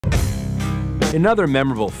Another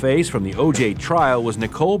memorable face from the O.J. trial was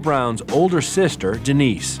Nicole Brown's older sister,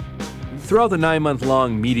 Denise. Throughout the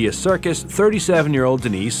 9-month-long media circus, 37-year-old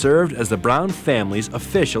Denise served as the Brown family's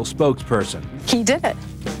official spokesperson. He did it.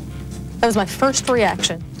 That was my first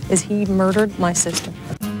reaction, is he murdered my sister.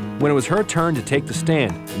 When it was her turn to take the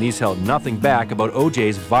stand, Denise held nothing back about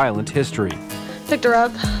O.J.'s violent history. Picked her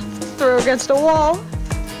up, threw her against a wall.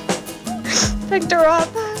 Picked her up,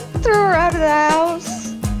 threw her out of the house.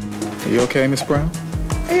 Are you okay, Miss Brown?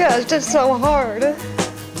 Yeah, it's just so hard. Her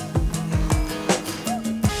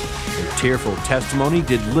tearful testimony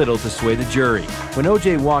did little to sway the jury. When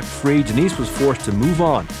O.J. walked free, Denise was forced to move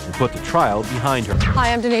on and put the trial behind her.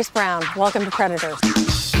 Hi, I'm Denise Brown. Welcome to Predators.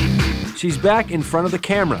 She's back in front of the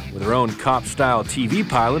camera with her own cop-style TV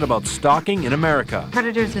pilot about stalking in America.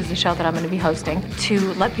 Predators is the show that I'm going to be hosting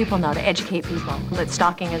to let people know, to educate people that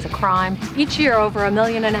stalking is a crime. Each year, over 1.5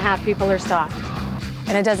 million people are stalked.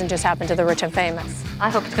 And it doesn't just happen to the rich and famous. I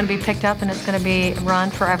hope it's going to be picked up and it's going to be run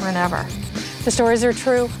forever and ever. The stories are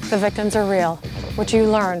true, the victims are real. What you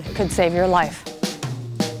learn could save your life.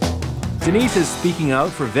 Denise is speaking out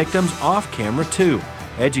for victims off camera too,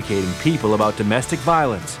 educating people about domestic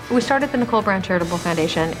violence. We started the Nicole Brown Charitable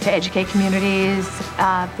Foundation to educate communities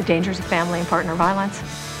the dangers of family and partner violence.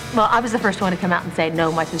 Well, I was the first one to come out and say,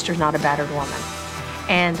 no, my sister's not a battered woman.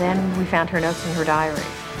 And then we found her notes in her diary.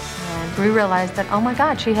 And we realized that, oh my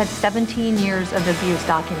God, she had 17 years of abuse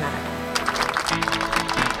documented.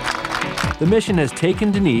 The mission has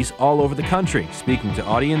taken Denise all over the country, speaking to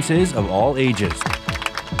audiences of all ages.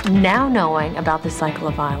 Now knowing about this cycle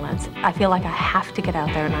of violence, I feel like I have to get out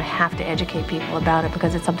there and I have to educate people about it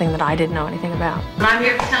because it's something that I didn't know anything about. I'm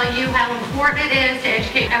here to tell you how important it is to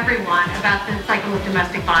educate everyone about the cycle of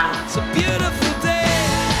domestic violence. It's a beautiful day.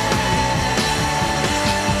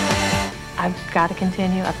 I've got to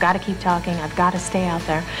continue, I've got to keep talking, I've got to stay out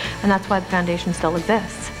there, and that's why the foundation still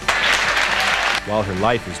exists. While her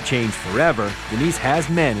life has changed forever, Denise has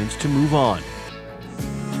managed to move on.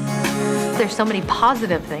 There's so many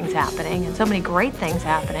positive things happening and so many great things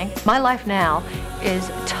happening. My life now is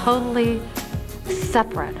totally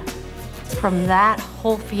separate from that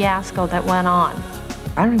whole fiasco that went on.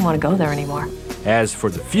 I don't even want to go there anymore. As for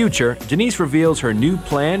the future, Denise reveals her new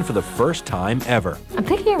plan for the first time ever. I'm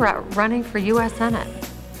thinking about running for U.S. Senate.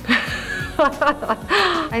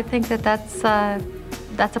 I think that that's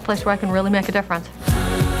a place where I can really make a difference.